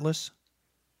Kylo shirtless?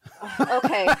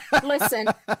 Okay, listen.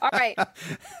 All right.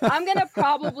 I'm going to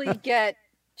probably get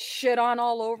shit on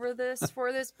all over this,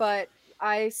 but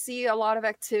I see a lot of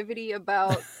activity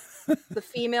about the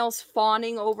females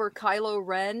fawning over Kylo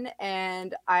Ren,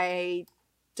 and I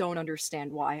don't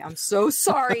understand why. I'm so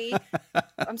sorry.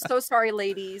 I'm so sorry,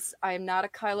 ladies. I'm not a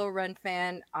Kylo Ren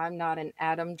fan. I'm not an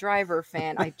Adam Driver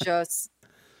fan. I just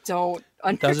don't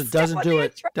understand.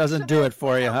 Doesn't do it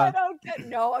for you, huh?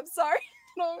 No, I'm sorry.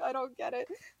 No, I don't get it.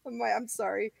 I'm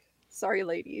sorry. Sorry,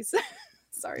 ladies.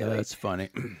 Sorry. That's funny.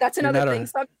 That's another thing.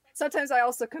 Sometimes I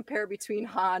also compare between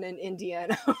Han and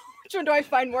Indiana. Which one do I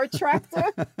find more attractive?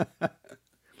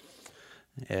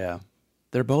 Yeah.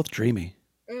 They're both dreamy.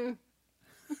 Mm.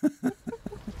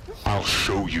 I'll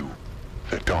show you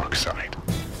the dark side.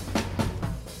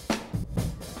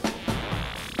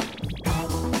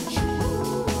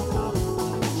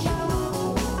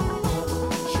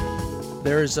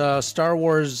 There's a Star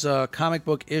Wars comic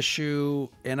book issue,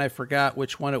 and I forgot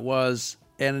which one it was.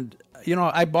 And,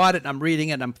 I bought it, and I'm reading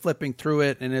it, and I'm flipping through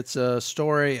it, and it's a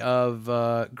story of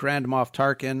Grand Moff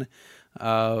Tarkin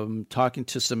talking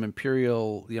to some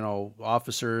Imperial,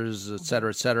 officers, et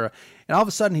cetera, and all of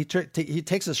a sudden he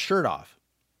takes his shirt off.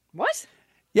 What?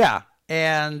 Yeah.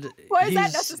 And why is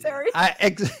that necessary? I'll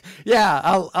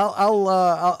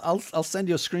send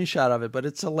you a screenshot of it, but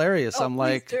it's hilarious. Oh, I'm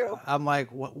like,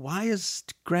 why is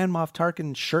Grand Moff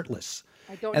Tarkin shirtless?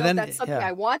 I don't know if that's something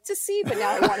I want to see, but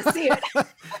now I want to see it.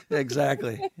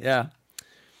 Exactly. Yeah.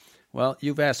 Well,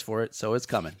 you've asked for it, so it's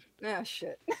coming. Ah,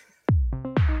 shit.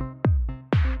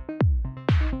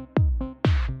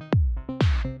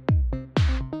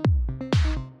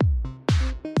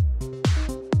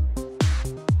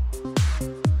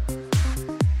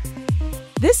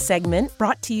 This segment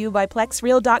brought to you by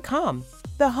PlexReel.com,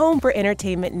 the home for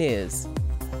entertainment news.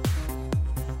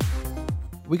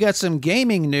 We got some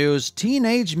gaming news.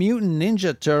 Teenage Mutant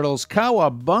Ninja Turtles,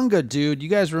 Cowabunga, dude. You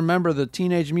guys remember the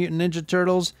Teenage Mutant Ninja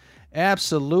Turtles?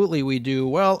 Absolutely we do.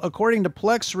 Well, according to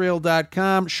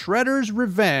PlexReel.com, Shredder's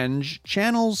Revenge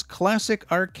channels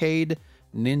classic arcade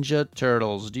Ninja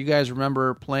Turtles. Do you guys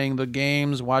remember playing the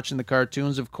games, watching the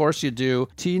cartoons? Of course you do.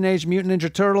 Teenage Mutant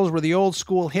Ninja Turtles were the old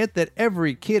school hit that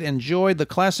every kid enjoyed. The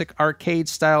classic arcade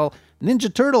style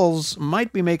Ninja Turtles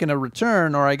might be making a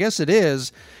return, or I guess it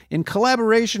is. In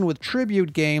collaboration with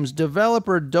Tribute Games,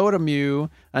 developer Dotemu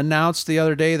announced the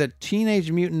other day that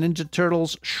Teenage Mutant Ninja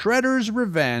Turtles Shredder's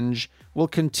Revenge will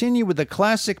continue with the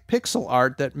classic pixel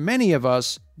art that many of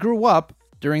us grew up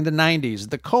during the 90s.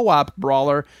 The co-op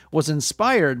brawler was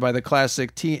inspired by the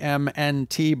classic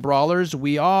TMNT brawlers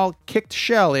we all kicked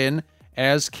shell in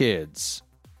as kids.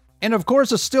 And of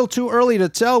course, it's still too early to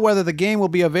tell whether the game will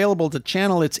be available to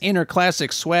channel its inner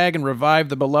classic swag and revive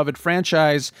the beloved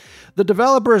franchise. The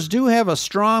developers do have a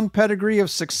strong pedigree of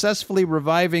successfully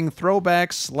reviving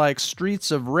throwbacks like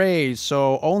Streets of Rage,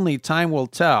 so only time will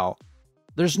tell.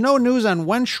 There's no news on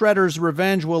when Shredder's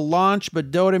Revenge will launch,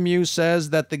 but Dotemu says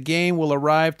that the game will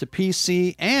arrive to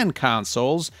PC and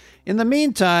consoles. In the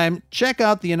meantime, check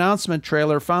out the announcement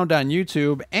trailer found on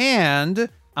YouTube and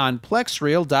on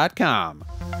PlexReel.com.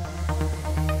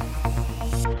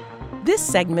 This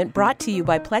segment brought to you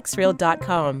by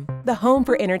PlexReel.com, the home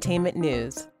for entertainment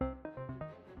news.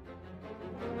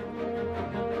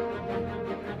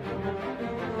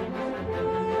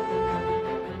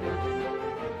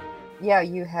 Yeah,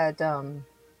 you had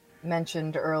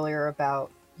mentioned earlier about,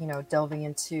 delving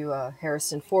into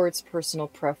Harrison Ford's personal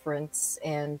preference.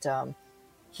 And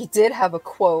he did have a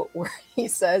quote where he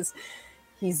says,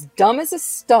 "He's dumb as a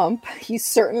stump. He's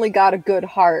certainly got a good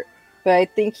heart, but I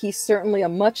think he's certainly a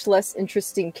much less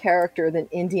interesting character than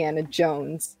Indiana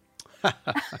Jones."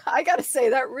 I got to say,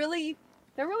 that really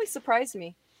surprised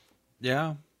me.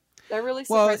 Yeah. That really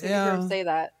surprised me to hear him say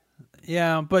that.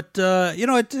 Yeah, but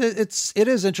it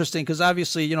is interesting because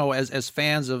obviously, as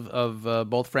fans of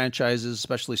both franchises,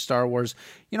 especially Star Wars,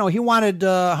 he wanted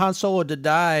Han Solo to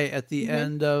die at the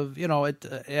end of at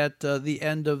the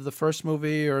end of the first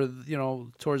movie, or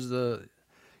towards the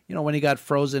when he got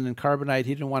frozen in carbonite.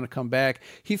 He didn't want to come back.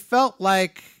 He felt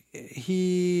like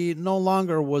he no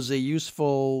longer was a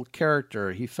useful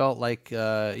character. He felt like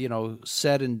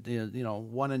said and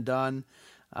one and done.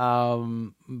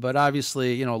 But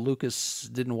obviously, Lucas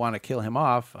didn't want to kill him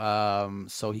off,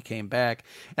 so he came back.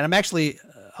 And I'm actually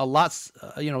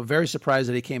very surprised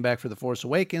that he came back for The Force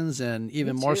Awakens, and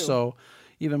even more so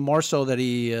that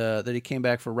he came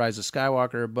back for Rise of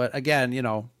Skywalker. But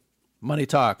again, money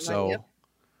talks,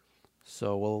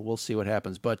 so we'll see what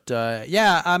happens. But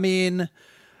yeah, I mean,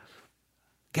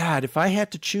 God, if I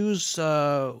had to choose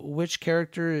which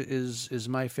character is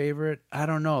my favorite, I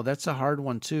don't know. That's a hard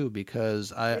one too,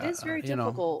 because it is very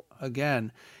difficult.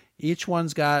 Again, each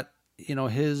one's got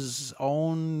his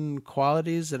own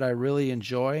qualities that I really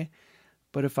enjoy.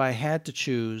 But if I had to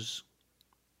choose,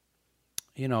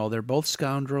 they're both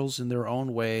scoundrels in their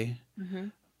own way. Mm-hmm.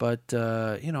 But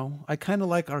I kind of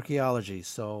like archaeology,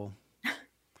 so.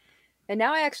 And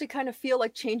now I actually kind of feel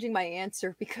like changing my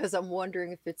answer, because I'm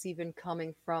wondering if it's even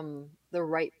coming from the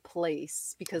right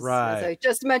place. Because as I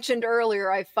just mentioned earlier,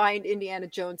 I find Indiana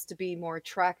Jones to be more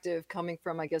attractive coming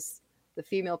from, I guess, the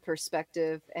female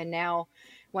perspective. And now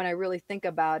when I really think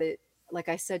about it, like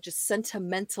I said, just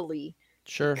sentimentally,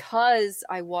 because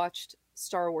I watched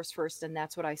Star Wars first and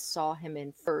that's what I saw him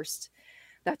in first.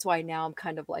 That's why now I'm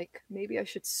kind of like, maybe I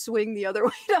should swing the other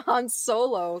way to Han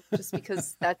Solo, just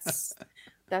because that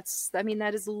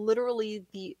is literally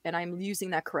and I'm using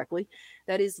that correctly,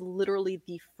 that is literally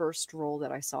the first role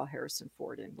that I saw Harrison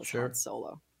Ford in, was Han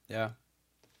Solo. Yeah.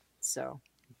 So.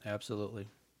 Absolutely.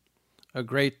 A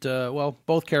great,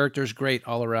 both characters great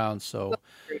all around. So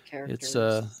great characters.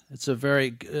 It's a very,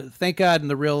 thank God in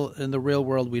the real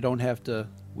world, we don't have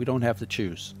to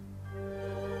choose.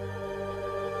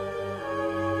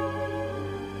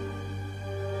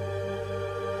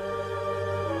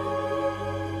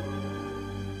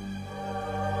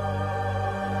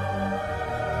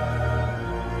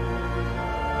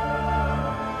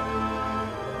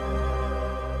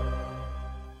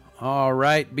 All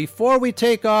right. Before we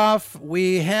take off,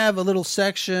 we have a little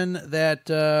section that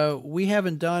we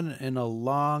haven't done in a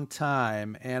long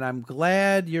time, and I'm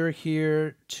glad you're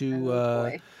here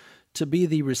to be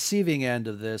the receiving end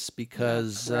of this,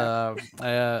 because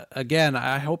again,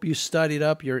 I hope you studied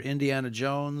up your Indiana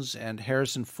Jones and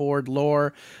Harrison Ford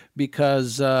lore,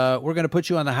 because we're going to put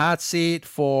you on the hot seat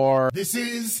for This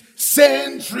is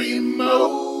Sentry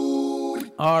Mode.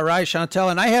 All right, Chantel,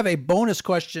 and I have a bonus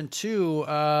question too.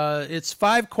 It's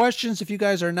 5 questions. If you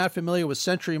guys are not familiar with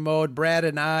Sentry Mode, Brad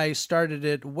and I started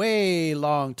it way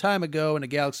long time ago in a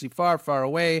galaxy far, far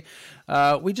away.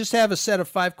 We just have a set of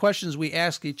 5 questions we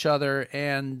ask each other,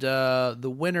 and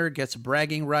the winner gets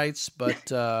bragging rights.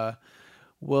 But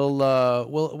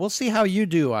we'll see how you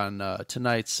do on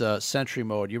tonight's Sentry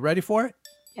Mode. You ready for it?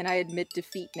 And I admit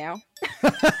defeat now.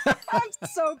 I'm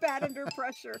so bad under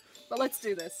pressure. But let's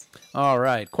do this. All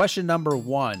right. Question number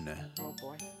 1. Oh,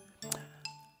 boy.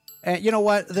 And you know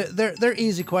what? They're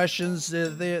easy questions.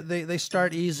 They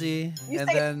start easy,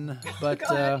 but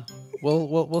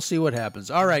we'll see what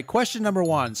happens. All right. Question number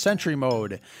 1. Sentry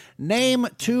Mode. Name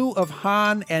 2 of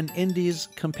Han and Indy's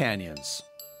companions.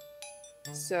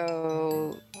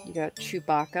 So you got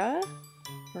Chewbacca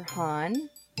for Han.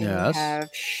 And yes. You have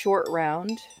Short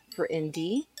Round for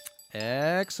Indy.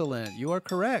 Excellent. You are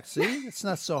correct. See? It's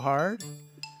not so hard.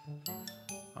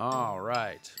 All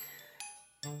right.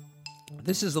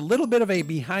 This is a little bit of a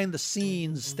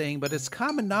behind-the-scenes thing, but it's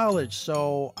common knowledge,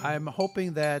 so I'm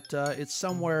hoping that it's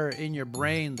somewhere in your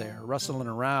brain there, rustling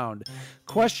around.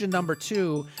 Question number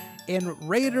 2. In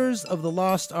Raiders of the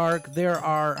Lost Ark, there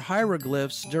are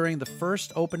hieroglyphs during the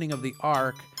first opening of the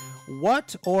Ark.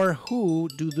 What or who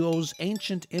do those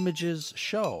ancient images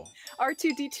show?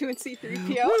 R2-D2 and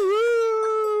C-3PO.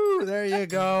 Woo! There you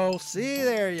go. See,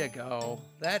 there you go.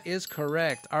 That is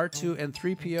correct. R2 and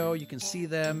 3PO. You can see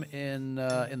them in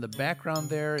the background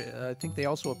there. I think they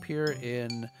also appear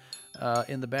in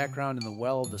the background in the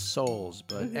Well of the Souls.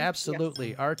 But absolutely,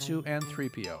 yes. R2 and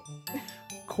 3PO.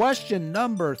 Question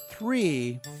number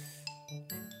 3.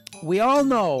 We all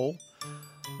know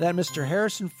that Mr.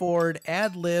 Harrison Ford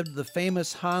ad-libbed the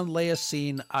famous Han Leia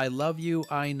scene, "I love you,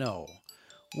 I know."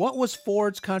 What was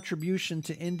Ford's contribution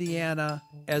to Indiana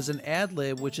as an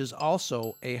ad-lib, which is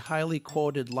also a highly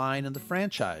quoted line in the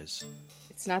franchise?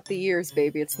 It's not the years,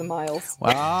 baby. It's the miles.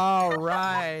 All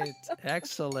right.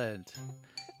 Excellent.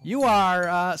 You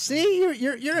are, see,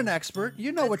 you're an expert.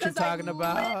 You know what you're talking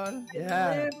about. I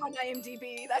live on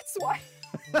IMDb. That's why.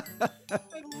 I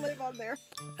live on there.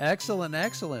 Excellent,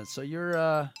 excellent. So you're,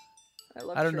 I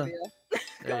love trivia. Know.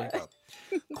 There you go.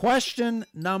 Question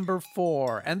number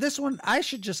 4. And this one, I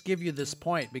should just give you this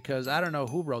point because I don't know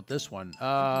who wrote this one.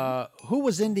 Who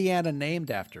was Indiana named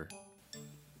after?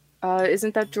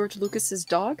 Isn't that George Lucas's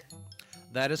dog?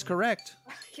 That is correct.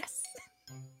 Yes.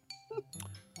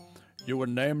 You were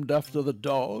named after the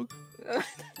dog?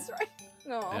 That's right.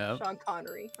 Oh, yep. Sean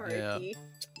Connery. R.I.P. Yep.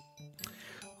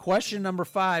 Question number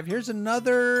 5. Here's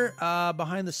another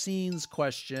behind-the-scenes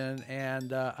question,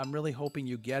 and I'm really hoping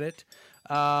you get it.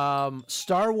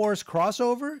 Star Wars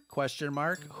crossover? Question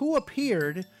mark. Who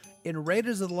appeared in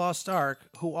Raiders of the Lost Ark,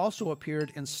 who also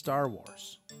appeared in Star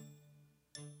Wars?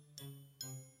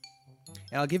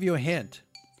 And I'll give you a hint.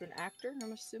 It's an actor,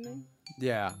 I'm assuming?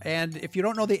 Yeah, and if you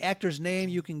don't know the actor's name,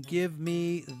 you can give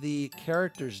me the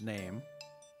character's name.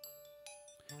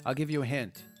 I'll give you a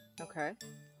hint. Okay.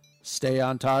 Stay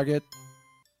on target.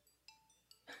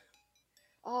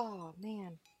 Oh,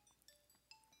 man.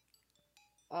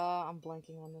 I'm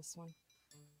blanking on this one.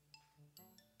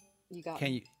 You got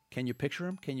me. Can you picture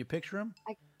him? Can you picture him?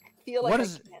 I feel like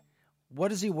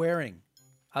What is he wearing?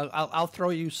 I'll throw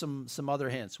you some other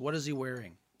hints. What is he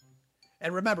wearing?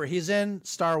 And remember, he's in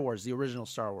Star Wars, the original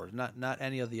Star Wars, not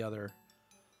any of the other.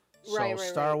 So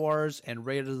Star Wars and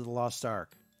Raiders of the Lost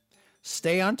Ark.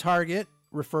 Stay on target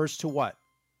refers to what?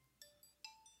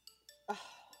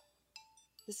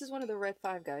 This is one of the Red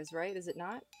 5 guys, right? Is it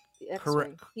not? The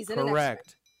X-Wing. He's in an X-Wing.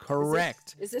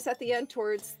 Correct. Is this at the end,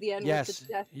 towards the end? Yes. With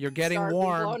the Death You're getting Star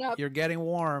warm. blown up? You're getting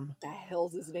warm. What the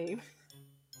hell's his name?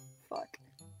 Fuck.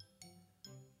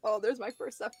 Oh, there's my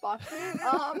first F-bomb.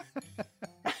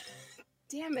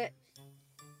 Damn it.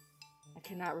 I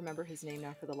cannot remember his name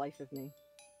now for the life of me.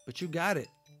 But you got it.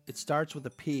 It starts with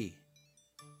a P.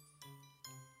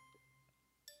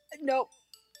 Nope.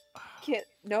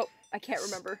 Nope. I can't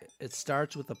remember. It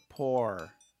starts with a pour.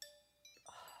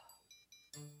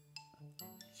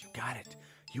 You got it.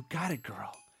 You got it,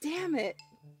 girl. Damn it.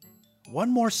 One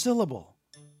more syllable.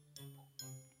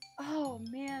 Oh,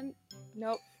 man.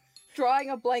 Nope. Drawing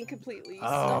a blank completely.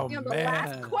 Oh, man. The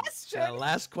last question. The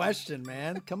last question,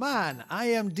 man. Come on.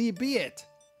 IMDb it.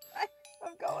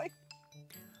 I'm going.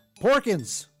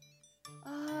 Porkins.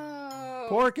 Oh.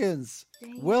 Porkins.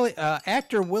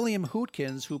 Actor William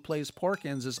Hootkins, who plays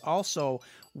Porkins, is also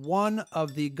one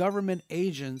of the government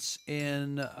agents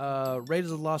in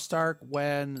Raiders of the Lost Ark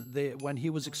when he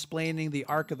was explaining the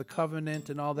Ark of the Covenant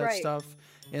and all that stuff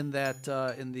in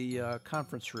the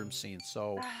conference room scene.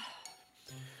 So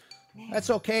that's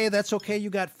okay. That's okay. You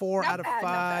got 4 out of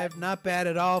 5. Not bad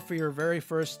at all for your very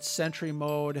first Sentry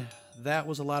mode. That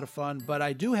was a lot of fun. But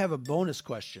I do have a bonus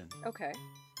question. Okay.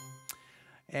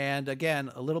 And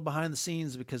again, a little behind the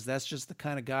scenes because that's just the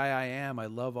kind of guy I am. I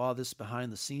love all this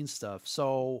behind the scenes stuff.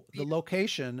 So the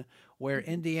location where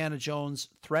Indiana Jones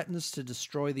threatens to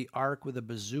destroy the Ark with a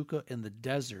bazooka in the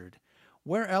desert,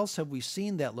 where else have we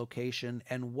seen that location,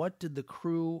 and what did the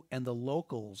crew and the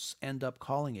locals end up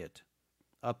calling it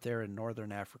up there in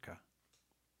northern Africa?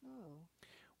 Oh.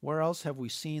 Where else have we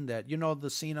seen that? You know the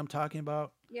scene I'm talking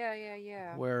about?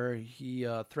 Yeah. Where he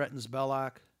threatens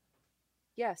Belloc?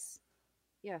 Yes.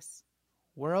 Yes.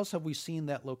 Where else have we seen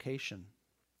that location?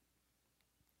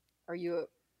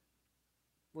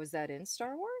 Was that in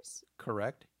Star Wars?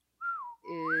 Correct.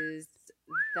 Is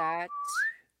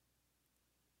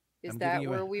that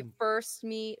where we first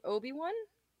meet Obi-Wan?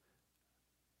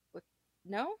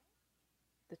 No?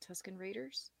 The Tusken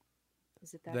Raiders?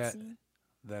 Is it that scene?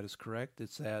 That is correct.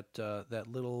 It's that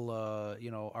little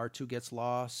R2 gets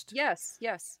lost. Yes.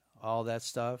 All that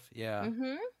stuff. Yeah.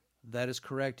 Mm-hmm. That is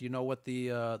correct. You know what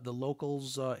the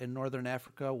locals in northern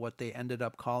Africa, what they ended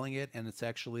up calling it, and it's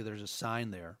actually there's a sign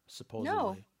there supposedly.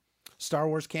 No. Star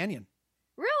Wars Canyon.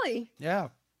 Really? Yeah.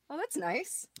 Oh, that's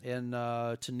nice. In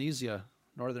Tunisia,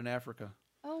 northern Africa.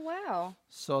 Oh wow. wow.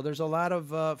 So there's a lot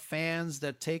of fans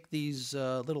that take these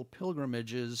little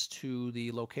pilgrimages to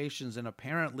the locations, and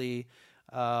apparently,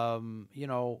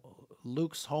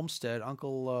 Luke's homestead,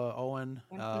 Uncle Owen,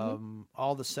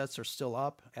 all the sets are still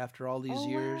up after all these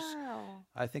years. Wow.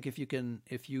 I think if you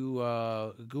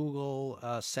Google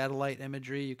satellite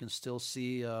imagery, you can still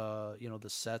see the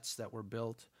sets that were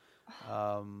built.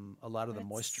 A lot of the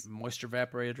moisture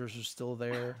evaporators are still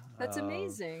there. That's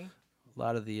amazing. A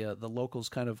lot of the locals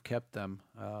kind of kept them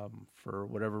for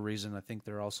whatever reason. I think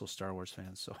they're also Star Wars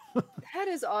fans. So that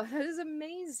is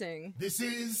amazing. This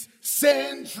is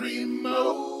Sentry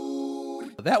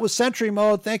Mode. That was Sentry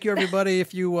Mode. Thank you, everybody.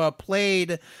 If you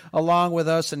played along with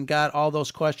us and got all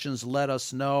those questions, let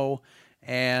us know.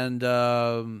 And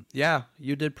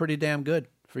you did pretty damn good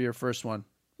for your first one.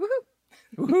 Woohoo!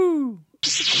 Woohoo!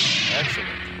 Excellent.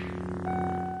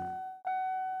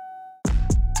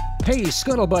 Hey,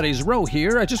 Scuttle Buddies, Ro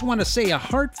here. I just want to say a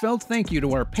heartfelt thank you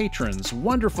to our patrons,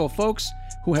 wonderful folks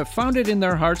who have found it in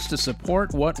their hearts to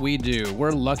support what we do.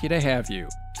 We're lucky to have you.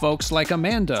 Folks like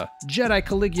Amanda, Jedi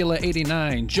Caligula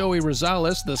 89, Joey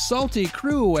Rosales, the Salty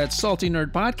Crew at Salty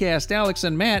Nerd Podcast, Alex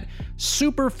and Matt,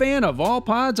 super fan of all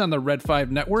pods on the Red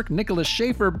 5 Network, Nicholas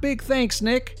Schaefer, big thanks,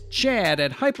 Nick, Chad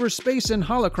at Hyperspace and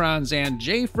Holocrons, and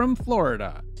Jay from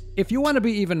Florida. If you want to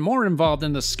be even more involved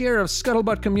in the Scare of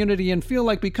Scuttlebutt community and feel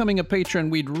like becoming a patron,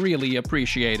 we'd really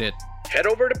appreciate it. Head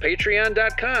over to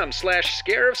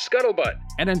patreon.com/Scare of Scuttlebutt.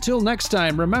 And until next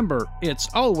time, remember, it's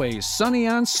always sunny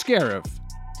on Scarif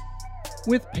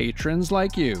with patrons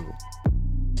like you.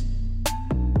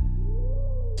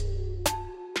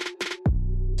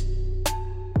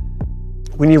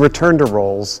 When you return to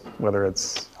roles, whether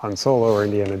it's Han Solo or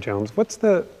Indiana Jones, what's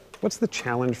the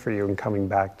challenge for you in coming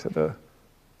back to the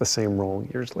same role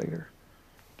years later?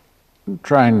 I'm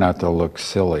trying not to look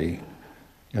silly,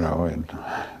 and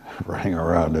running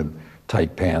around in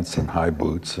tight pants and high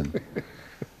boots. And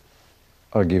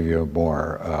I'll give you a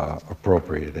more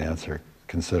appropriate answer,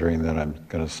 considering that I'm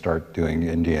going to start doing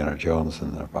Indiana Jones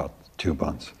in about 2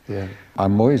 months. Yeah.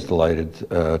 I'm always delighted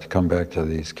to come back to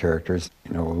these characters.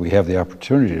 We have the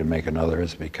opportunity to make another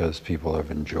is because people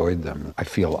have enjoyed them. I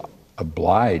feel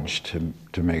obliged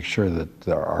to make sure that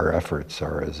our efforts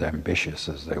are as ambitious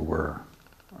as they were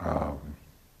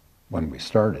when we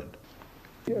started.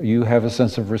 You have a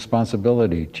sense of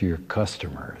responsibility to your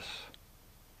customers.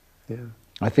 Yeah.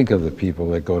 I think of the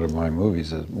people that go to my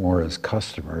movies as more as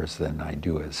customers than I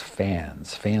do as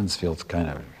fans. Fans feels kind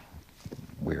of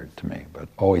weird to me, but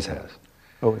always has.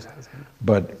 Always has, yeah.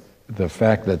 But the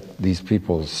fact that these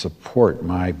people support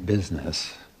my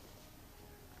business,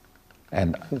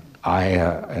 and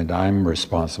I'm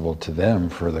responsible to them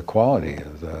for the quality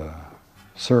of the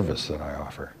service that I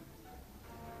offer.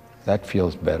 That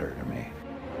feels better to me.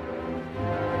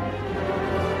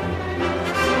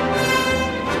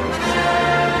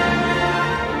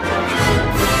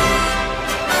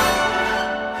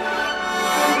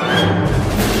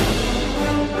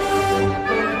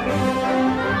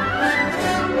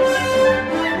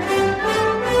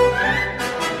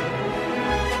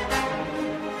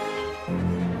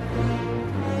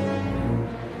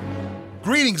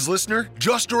 Greetings, listener.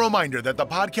 Just a reminder that the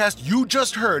podcast you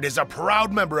just heard is a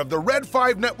proud member of the Red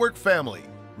 5 Network family.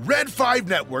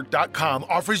 Red5Network.com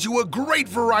offers you a great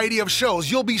variety of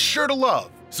shows you'll be sure to love.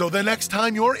 So the next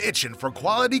time you're itching for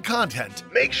quality content,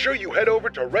 make sure you head over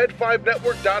to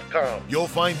Red5Network.com. You'll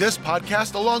find this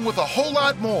podcast along with a whole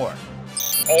lot more.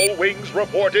 All wings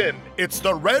report in. It's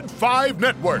the Red 5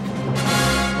 Network.